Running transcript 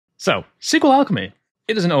So, SQL Alchemy.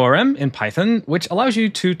 It is an ORM in Python, which allows you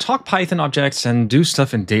to talk Python objects and do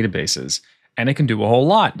stuff in databases. And it can do a whole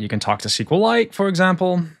lot. You can talk to SQLite, for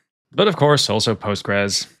example, but of course also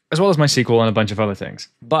Postgres, as well as MySQL and a bunch of other things.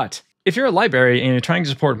 But if you're a library and you're trying to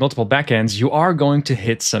support multiple backends, you are going to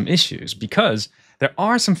hit some issues because there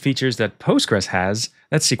are some features that Postgres has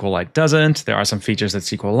that SQLite doesn't. There are some features that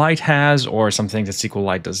SQLite has, or some things that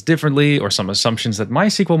SQLite does differently, or some assumptions that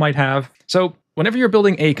MySQL might have. So whenever you're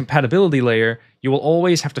building a compatibility layer, you will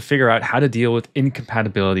always have to figure out how to deal with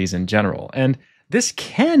incompatibilities in general. And this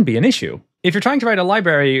can be an issue. If you're trying to write a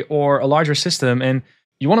library or a larger system and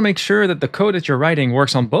you want to make sure that the code that you're writing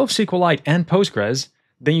works on both SQLite and Postgres,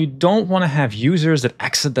 then you don't want to have users that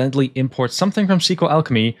accidentally import something from SQL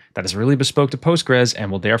Alchemy that is really bespoke to Postgres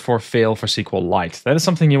and will therefore fail for SQLite. That is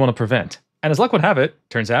something you want to prevent. And as luck would have it,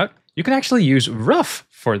 turns out, you can actually use ruff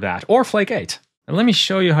for that, or flake 8. And let me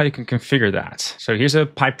show you how you can configure that. So here's a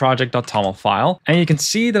pipeproject.toml file, and you can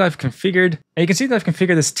see that I've configured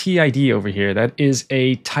this TID over here. That is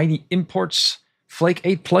a tidy imports flake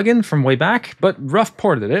 8 plugin from way back, but ruff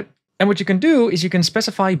ported it. And what you can do is you can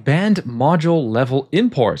specify band module level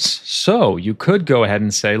imports. So you could go ahead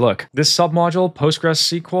and say, look, this submodule,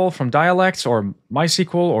 PostgreSQL from Dialects, or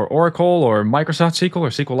MySQL, or Oracle, or Microsoft SQL, or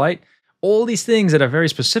SQLite, all these things that are very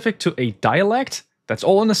specific to a dialect, that's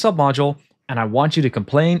all in the submodule, and I want you to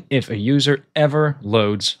complain if a user ever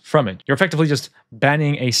loads from it. You're effectively just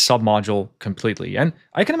banning a submodule completely. And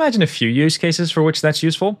I can imagine a few use cases for which that's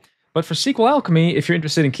useful. But for SQL Alchemy, if you're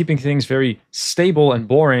interested in keeping things very stable and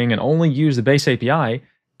boring and only use the base API,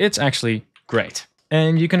 it's actually great.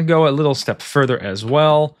 And you can go a little step further as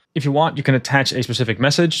well. If you want, you can attach a specific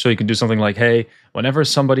message. So you can do something like, hey, whenever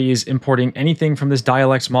somebody is importing anything from this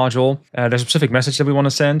dialects module, there's a specific message that we want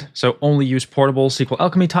to send. So only use portable SQL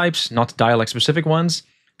Alchemy types, not dialect-specific ones.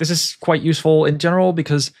 This is quite useful in general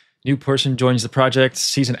because new person joins the project,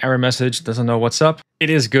 sees an error message, doesn't know what's up. It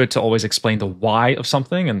is good to always explain the why of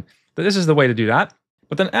something, and this is the way to do that.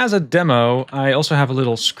 But then as a demo, I also have a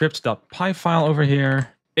little script.py file over here.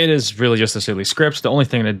 It is really just a silly script. The only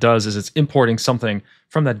thing it does is it's importing something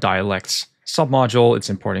from that dialects submodule. It's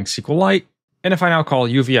importing SQLite. And if I now call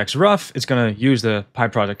uvxruff, it's going to use the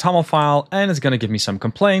pipeproject.toml file, and it's going to give me some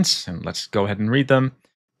complaints. And let's go ahead and read them.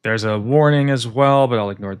 There's a warning as well, but I'll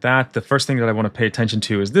ignore that. The first thing that I want to pay attention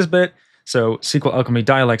to is this bit. So SQL Alchemy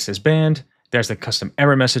dialects is banned. There's the custom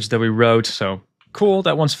error message that we wrote. So cool,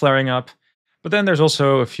 that one's flaring up. But then there's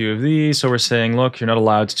also a few of these. So we're saying, look, you're not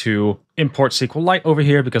allowed to import SQLite over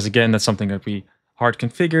here because, again, that's something that we hard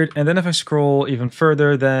configured. And then if I scroll even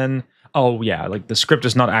further, then, oh yeah, like the script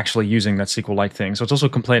is not actually using that SQLite thing. So it's also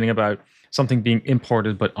complaining about something being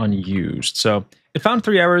imported but unused. So it found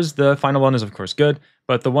 3 errors. The final one is, of course, good.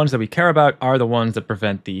 But the ones that we care about are the ones that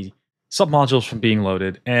prevent the submodules from being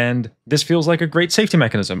loaded. And this feels like a great safety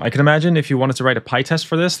mechanism. I can imagine if you wanted to write a PyTest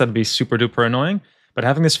for this, that'd be super duper annoying. But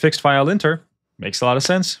having this fixed file linter makes a lot of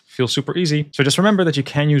sense, feels super easy. So just remember that you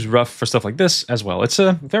can use ruff for stuff like this as well. It's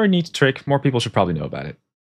a very neat trick. More people should probably know about it.